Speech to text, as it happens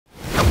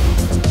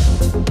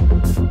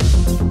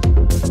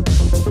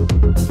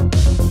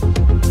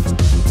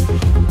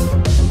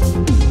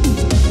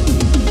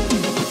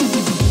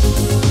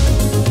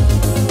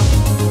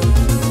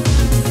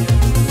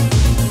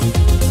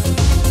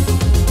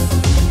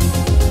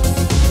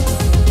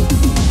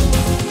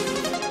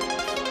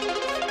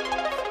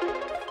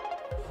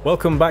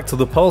Welcome back to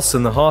the Pulse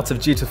in the heart of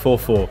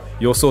G244,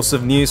 your source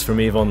of news from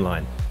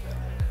EVEOnline.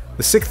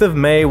 The 6th of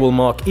May will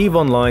mark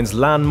EVEOnline's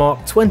landmark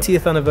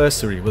 20th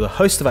anniversary with a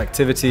host of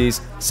activities,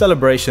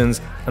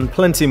 celebrations, and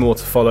plenty more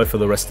to follow for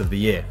the rest of the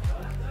year.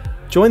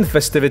 Join the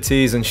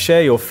festivities and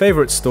share your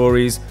favourite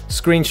stories,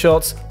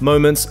 screenshots,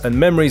 moments, and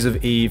memories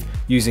of EVE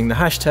using the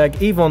hashtag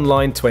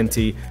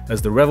EVEOnline20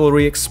 as the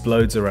revelry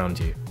explodes around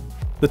you.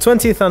 The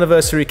 20th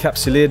anniversary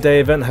Capsuleer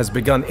Day event has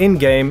begun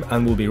in-game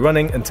and will be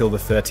running until the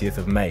 30th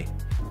of May.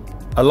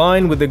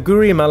 Align with the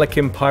Guri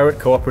Malakim Pirate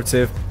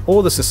Cooperative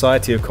or the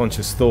Society of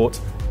Conscious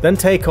Thought, then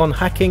take on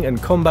hacking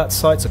and combat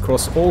sites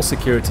across all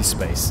security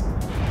space.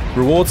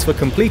 Rewards for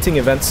completing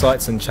event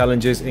sites and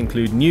challenges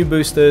include new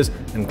boosters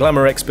and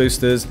Glamour X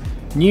boosters,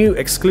 new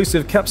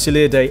exclusive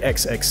Capsuleer Day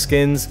XX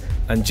skins,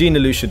 and gene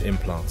elution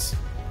implants.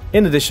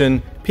 In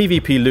addition,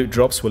 PvP loot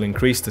drops will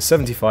increase to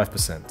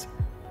 75%.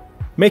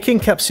 Making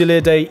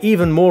Capsuleer Day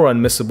even more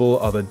unmissable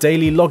are the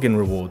daily login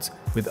rewards,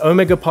 with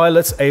Omega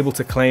pilots able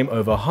to claim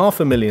over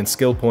 500,000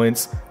 skill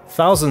points,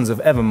 thousands of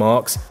Ever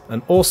marks,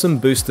 and awesome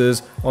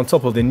boosters on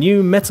top of the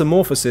new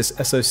Metamorphosis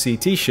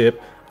SOCT ship,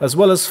 as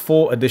well as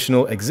 4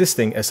 additional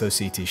existing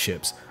SOCT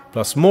ships,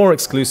 plus more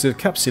exclusive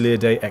Capsuleer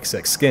Day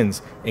XX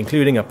skins,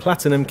 including a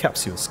Platinum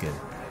Capsule skin.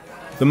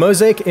 The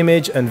mosaic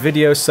image and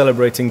video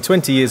celebrating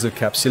 20 years of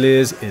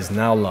Capsuleers is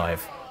now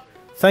live.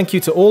 Thank you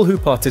to all who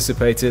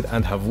participated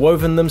and have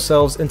woven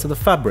themselves into the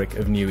fabric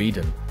of New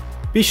Eden.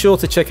 Be sure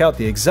to check out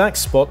the exact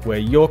spot where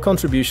your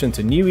contribution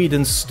to New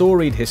Eden's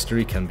storied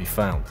history can be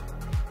found.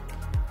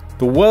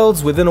 The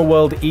Worlds Within a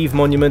World EVE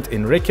monument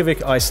in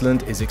Reykjavik,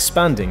 Iceland is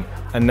expanding,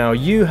 and now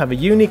you have a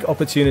unique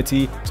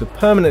opportunity to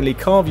permanently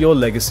carve your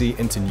legacy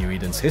into New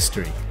Eden's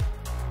history.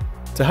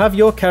 To have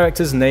your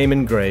character's name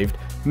engraved,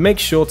 make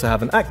sure to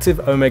have an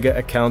active Omega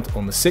account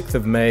on the 6th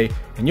of May,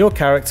 and your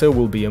character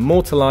will be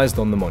immortalized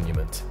on the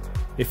monument.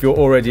 If you're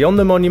already on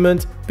the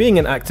monument, being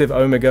an active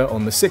Omega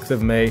on the 6th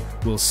of May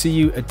will see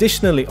you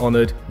additionally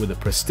honored with a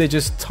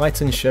prestigious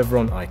Titan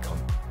chevron icon.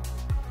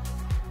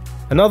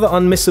 Another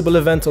unmissable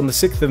event on the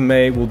 6th of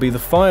May will be the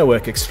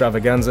firework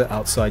extravaganza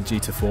outside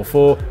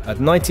G244 at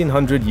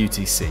 1900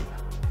 UTC.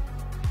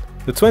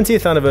 The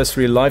 20th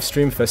anniversary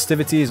livestream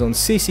festivities on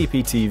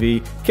CCP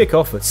TV kick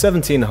off at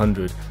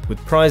 1700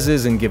 with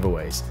prizes and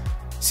giveaways.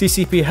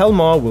 CCP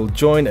Helmar will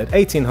join at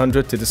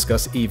 1800 to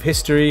discuss EVE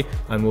history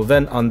and will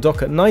then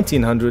undock at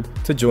 1900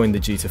 to join the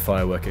G2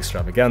 firework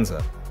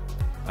extravaganza.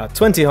 At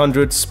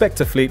 2000,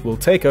 Spectre Fleet will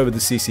take over the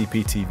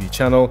CCP TV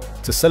channel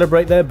to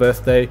celebrate their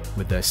birthday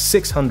with their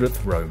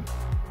 600th roam.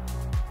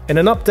 In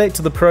an update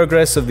to the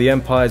progress of the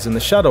Empires in the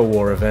Shadow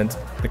War event,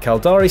 the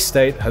Caldari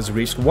state has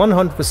reached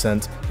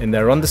 100% in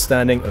their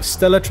understanding of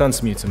stellar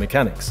transmuter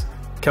mechanics.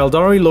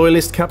 Caldari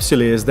loyalist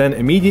Capsuleers then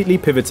immediately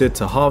pivoted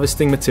to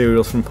harvesting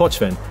materials from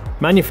Pochven,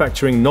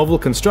 manufacturing novel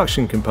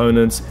construction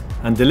components,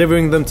 and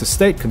delivering them to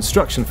state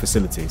construction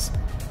facilities.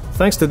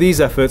 Thanks to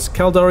these efforts,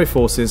 Caldari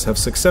forces have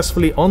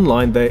successfully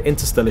onlined their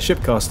interstellar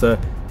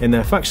shipcaster in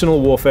their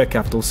factional warfare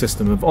capital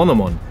system of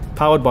Onomon,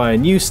 powered by a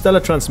new stellar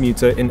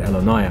transmuter in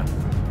Elonaya.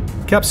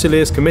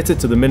 Capsuleers committed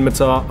to the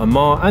Minmatar,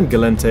 Amar, and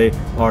Galente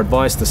are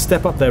advised to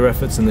step up their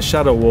efforts in the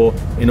Shadow War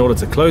in order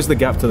to close the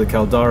gap to the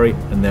Caldari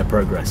and their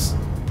progress.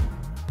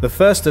 The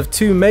first of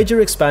 2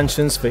 major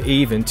expansions for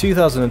EVE in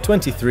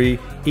 2023,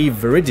 EVE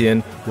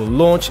Viridian, will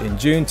launch in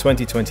June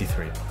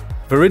 2023.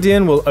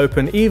 Viridian will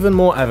open even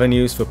more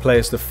avenues for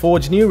players to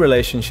forge new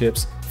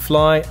relationships,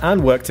 fly,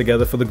 and work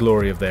together for the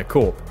glory of their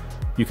corp.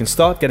 You can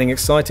start getting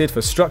excited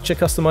for structure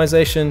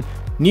customization,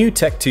 new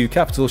Tech 2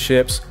 capital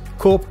ships,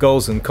 corp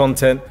goals and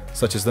content,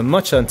 such as the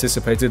much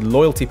anticipated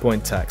loyalty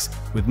point tax,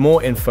 with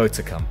more info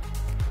to come.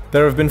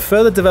 There have been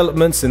further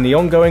developments in the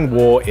ongoing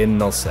war in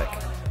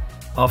Nullsec.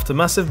 After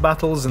massive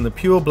battles in the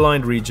Pure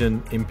Blind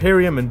region,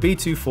 Imperium and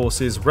B2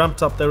 forces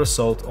ramped up their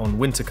assault on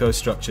Winterco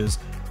structures,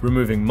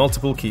 removing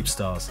multiple keep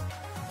stars.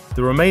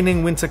 The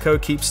remaining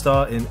Winterco keep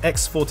star in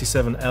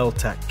X47L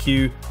TAC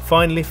Q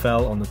finally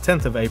fell on the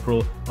 10th of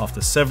April after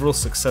several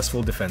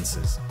successful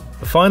defenses.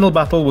 The final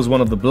battle was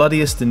one of the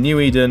bloodiest in New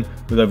Eden,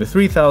 with over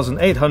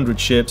 3,800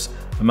 ships,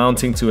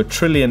 amounting to 1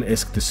 trillion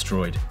ISK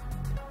destroyed.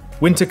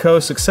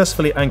 Winterco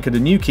successfully anchored a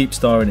new keep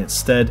star in its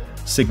stead,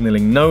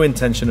 signalling no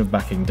intention of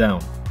backing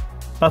down.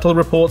 Battle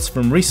reports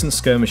from recent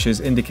skirmishes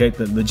indicate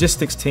that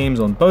logistics teams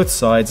on both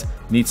sides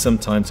need some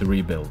time to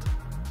rebuild.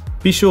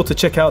 Be sure to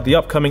check out the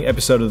upcoming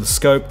episode of The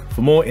Scope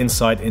for more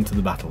insight into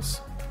the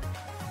battles.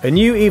 A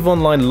new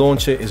EVEOnline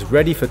launcher is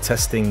ready for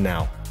testing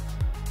now.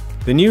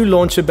 The new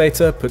launcher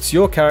beta puts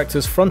your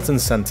characters front and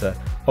center,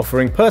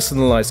 offering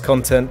personalized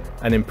content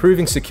and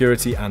improving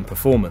security and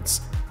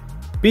performance.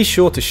 Be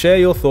sure to share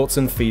your thoughts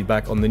and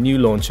feedback on the new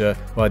launcher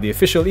via the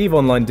official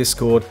EVEOnline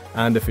Discord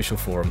and official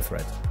forum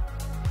thread.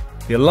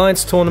 The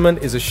Alliance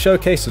Tournament is a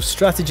showcase of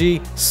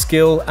strategy,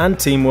 skill, and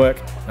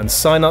teamwork, and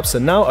sign-ups are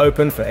now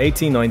open for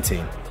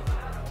AT19.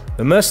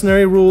 The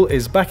Mercenary rule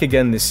is back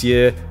again this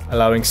year,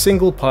 allowing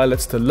single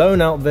pilots to loan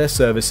out their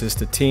services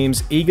to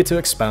teams eager to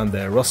expand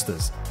their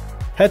rosters.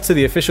 Head to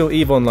the official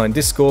EVEOnline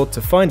Discord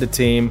to find a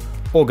team,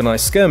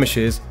 organize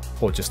skirmishes,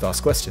 or just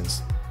ask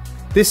questions.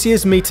 This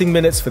year's meeting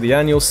minutes for the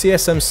annual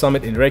CSM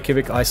Summit in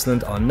Reykjavik,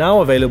 Iceland are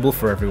now available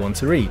for everyone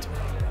to read.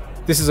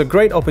 This is a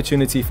great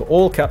opportunity for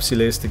all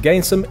Capsuleers to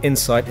gain some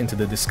insight into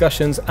the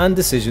discussions and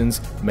decisions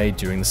made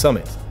during the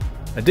summit.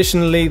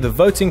 Additionally, the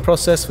voting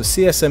process for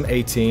CSM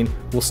 18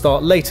 will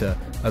start later,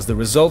 as the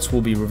results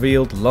will be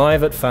revealed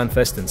live at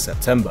FanFest in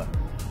September.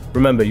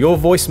 Remember, your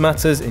voice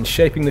matters in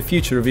shaping the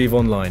future of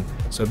EVEOnline,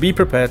 so be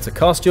prepared to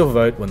cast your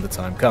vote when the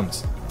time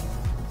comes.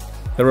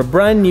 There are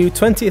brand new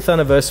 20th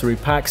anniversary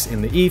packs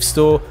in the EVE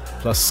store,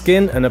 plus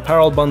skin and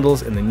apparel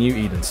bundles in the new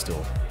Eden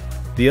store.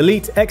 The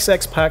Elite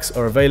XX packs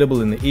are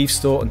available in the EVE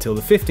store until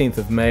the 15th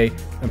of May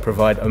and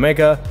provide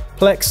Omega,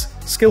 Plex,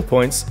 skill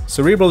points,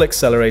 cerebral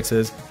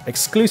accelerators,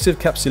 exclusive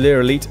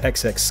Capsuleer Elite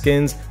XX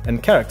skins,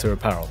 and character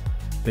apparel.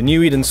 The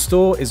new Eden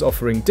store is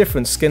offering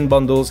different skin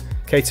bundles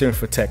catering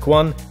for Tech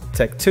 1,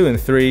 Tech 2 and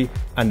 3,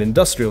 and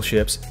industrial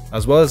ships,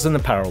 as well as an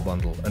apparel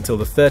bundle until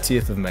the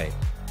 30th of May.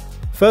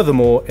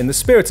 Furthermore, in the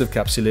spirit of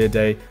Capsuleer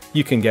Day,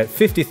 you can get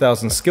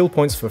 50,000 skill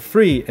points for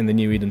free in the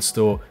new Eden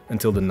store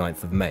until the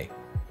 9th of May.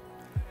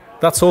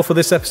 That's all for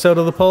this episode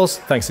of The Pulse.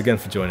 Thanks again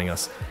for joining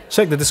us.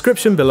 Check the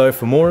description below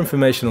for more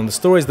information on the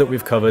stories that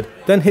we've covered,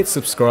 then hit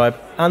subscribe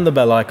and the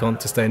bell icon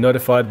to stay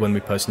notified when we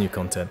post new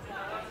content.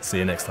 See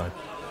you next time.